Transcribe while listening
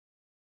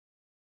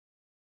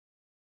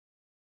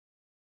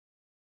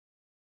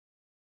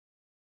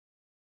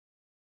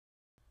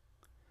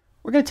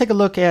We're going to take a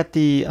look at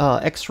the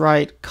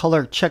X-Rite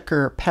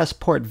ColorChecker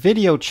passport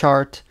video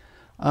chart.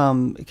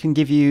 It can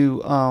give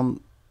you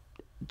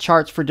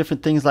charts for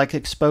different things like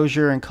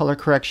exposure and color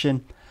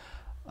correction.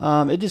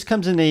 It just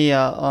comes in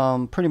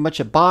a pretty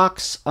much a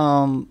box.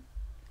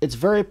 It's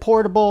very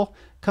portable.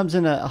 Comes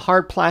in a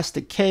hard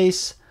plastic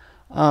case,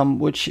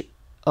 which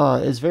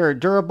is very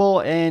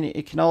durable, and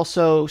it can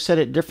also set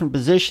at different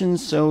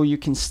positions, so you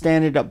can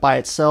stand it up by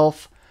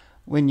itself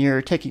when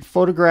you're taking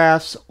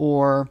photographs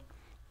or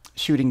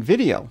shooting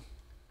video.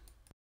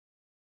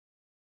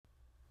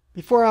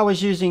 Before I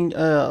was using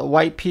a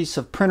white piece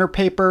of printer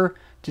paper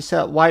to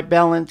set white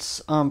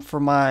balance for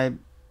my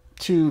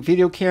two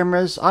video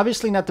cameras.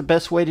 Obviously not the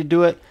best way to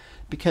do it,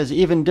 because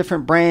even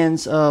different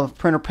brands of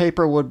printer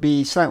paper would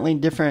be slightly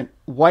different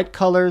white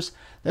colors.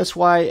 That's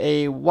why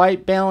a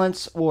white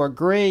balance or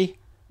gray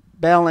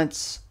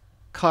balance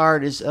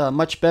card is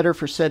much better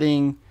for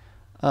setting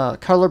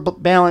color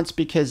balance,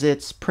 because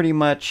it's pretty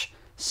much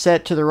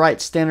set to the right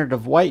standard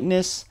of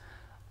whiteness.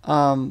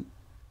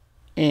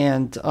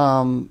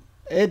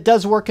 It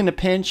does work in a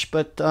pinch,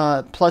 but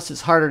plus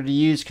it's harder to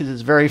use because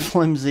it's very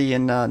flimsy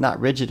and not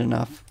rigid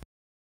enough.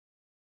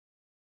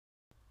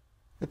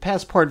 The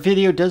passport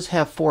video does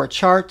have 4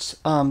 charts.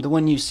 The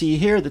one you see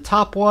here, the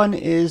top one,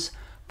 is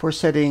for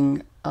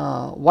setting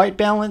white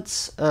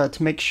balance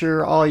to make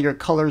sure all your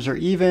colors are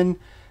even,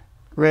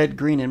 red,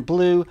 green, and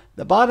blue.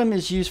 The bottom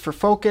is used for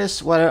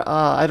focus, what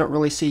I don't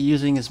really see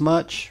using as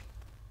much.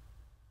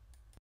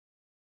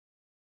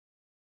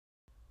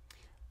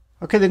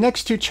 Okay, the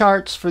next 2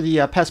 charts for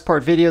the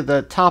passport video,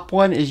 the top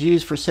one is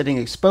used for setting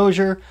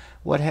exposure,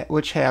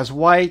 which has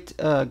white,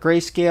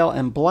 grayscale,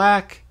 and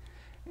black.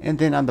 And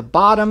then on the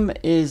bottom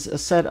is a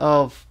set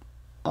of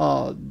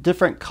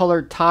different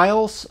colored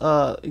tiles,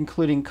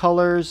 including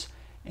colors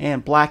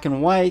and black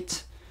and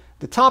white.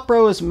 The top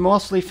row is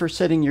mostly for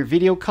setting your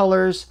video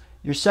colors,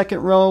 your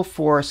second row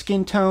for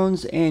skin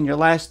tones, and your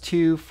last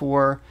 2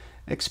 for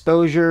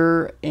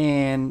exposure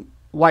and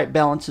white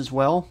balance as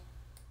well.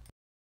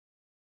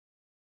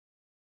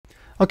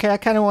 Okay, I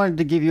kind of wanted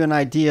to give you an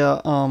idea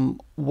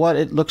what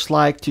it looks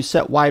like to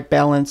set white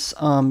balance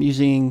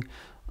using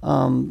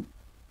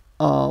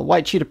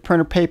white sheet of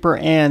printer paper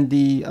and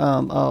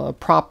the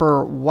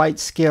proper white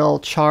scale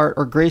chart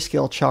or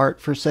grayscale chart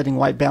for setting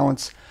white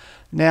balance.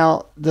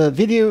 Now, the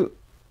video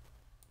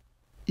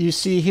you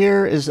see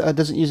here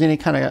doesn't use any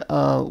kind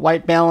of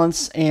white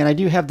balance, and I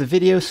do have the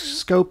video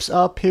scopes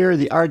up here,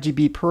 the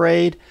RGB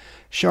parade,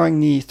 showing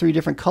the 3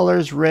 different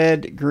colors,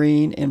 red,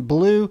 green, and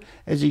blue.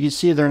 As you can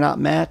see, they're not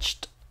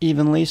matched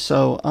evenly,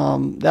 so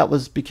that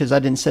was because I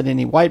didn't set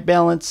any white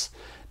balance.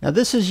 Now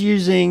this is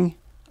using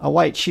a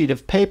white sheet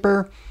of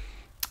paper,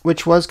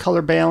 which was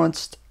color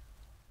balanced.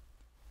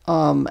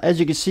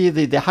 As you can see,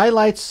 the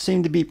highlights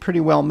seem to be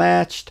pretty well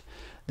matched.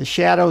 The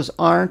shadows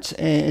aren't,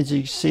 and as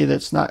you can see,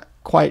 that's not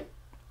quite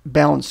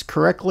balanced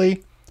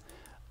correctly.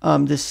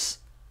 This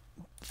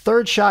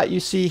third shot you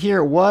see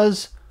here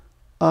was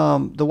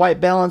the white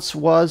balance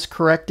was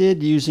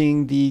corrected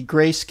using the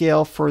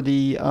grayscale for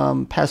the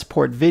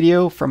passport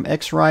video from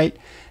X-Rite.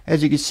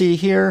 As you can see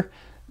here,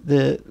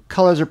 the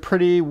colors are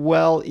pretty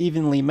well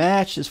evenly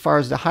matched as far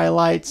as the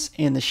highlights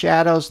and the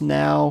shadows.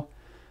 Now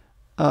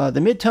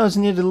the midtones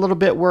needed a little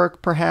bit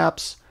work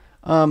perhaps,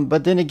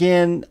 but then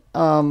again,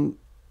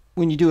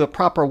 when you do a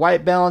proper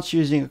white balance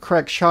using a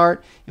correct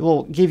chart, it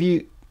will give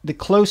you the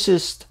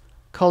closest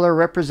color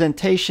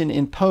representation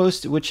in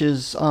post, which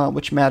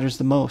matters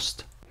the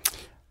most.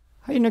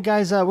 You know,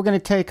 guys, we're going to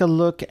take a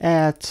look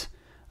at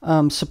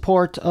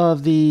support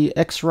of the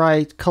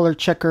X-Rite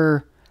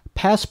ColorChecker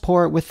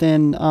passport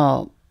within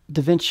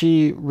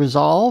DaVinci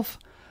Resolve,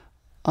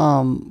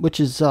 which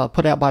is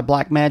put out by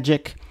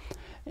Blackmagic.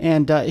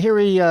 And here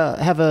we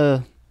have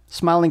a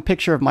smiling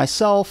picture of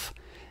myself.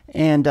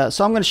 And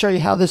so I'm going to show you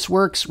how this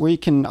works, where you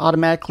can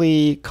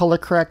automatically color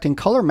correct and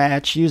color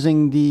match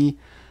using the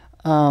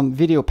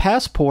video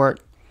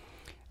passport.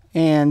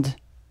 And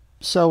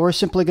so we're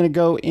simply going to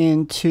go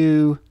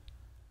into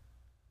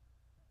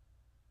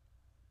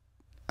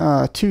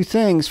 2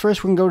 things.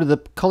 First, we can go to the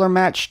color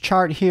match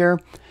chart here,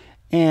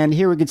 and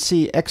here we can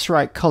see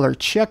X-Rite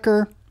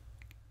ColorChecker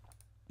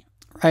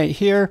right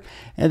here,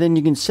 and then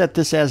you can set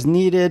this as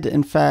needed.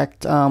 In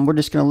fact, we're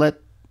just going to let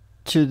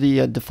to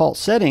the default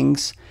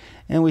settings,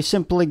 and we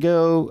simply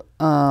go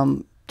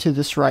to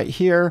this right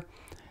here,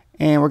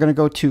 and we're going to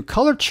go to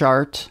color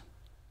chart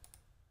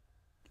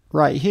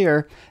right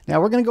here.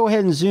 Now we're going to go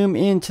ahead and zoom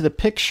into the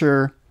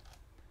picture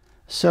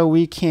so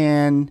we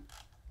can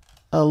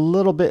a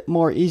little bit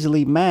more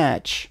easily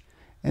match,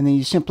 and then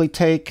you simply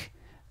take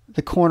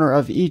the corner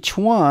of each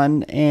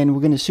one and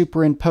we're going to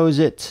superimpose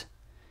it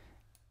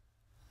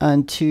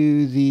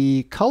onto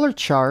the color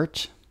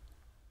chart.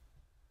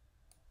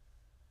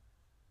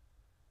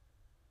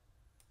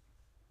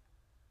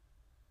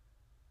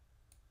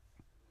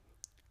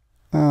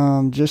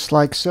 Just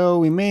like so.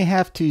 We may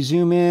have to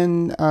zoom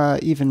in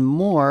even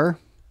more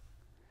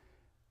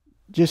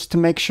just to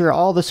make sure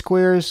all the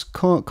squares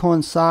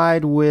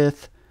coincide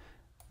with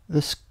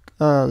the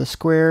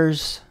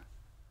squares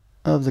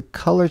of the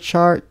color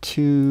chart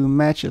to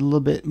match it a little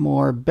bit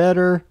more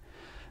better.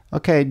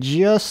 Okay,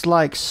 just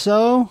like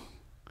so.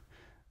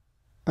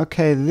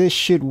 Okay, this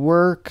should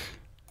work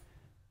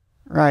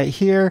right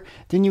here.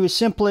 Then you would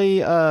simply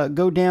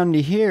go down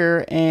to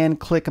here and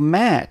click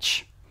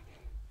match.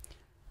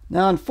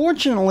 Now,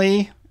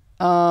 unfortunately,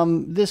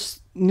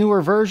 this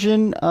newer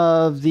version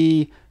of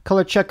the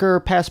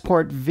ColorChecker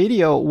Passport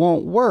video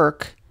won't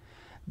work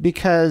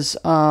because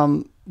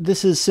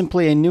this is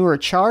simply a newer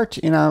chart,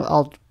 and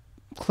I'll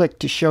click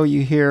to show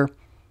you here.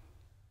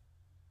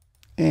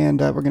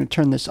 And we're going to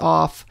turn this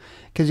off,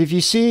 because if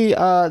you see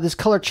this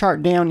color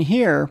chart down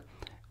here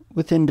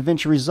within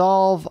DaVinci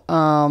Resolve,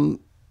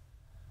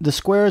 the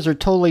squares are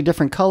totally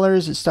different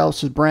colors. It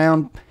starts with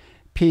brown,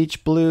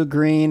 peach, blue,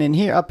 green, and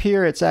here up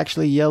here it's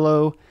actually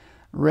yellow,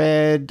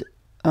 red,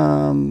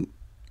 it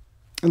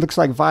looks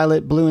like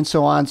violet, blue, and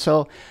so on.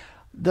 So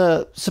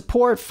the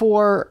support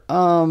for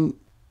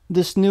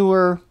this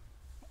newer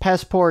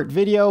Passport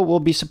video will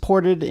be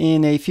supported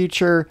in a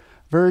future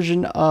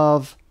version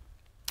of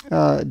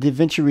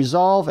DaVinci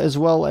Resolve, as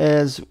well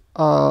as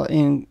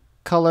in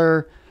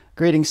Color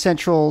Grading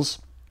Central's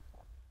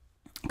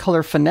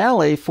Color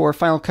Finale for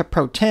Final Cut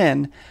Pro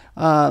 10.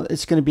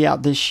 It's going to be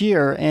out this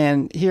year,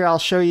 and here I'll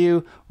show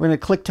you. We're going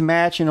to click to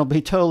match, and it'll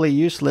be totally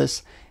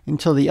useless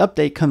until the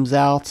update comes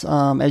out,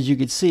 as you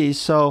can see.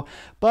 So,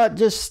 but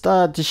just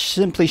to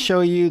simply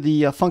show you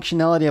the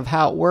functionality of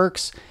how it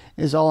works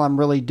is all I'm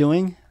really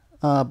doing.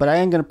 But I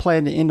am going to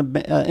plan to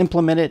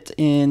implement it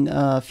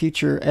in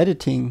future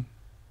editing.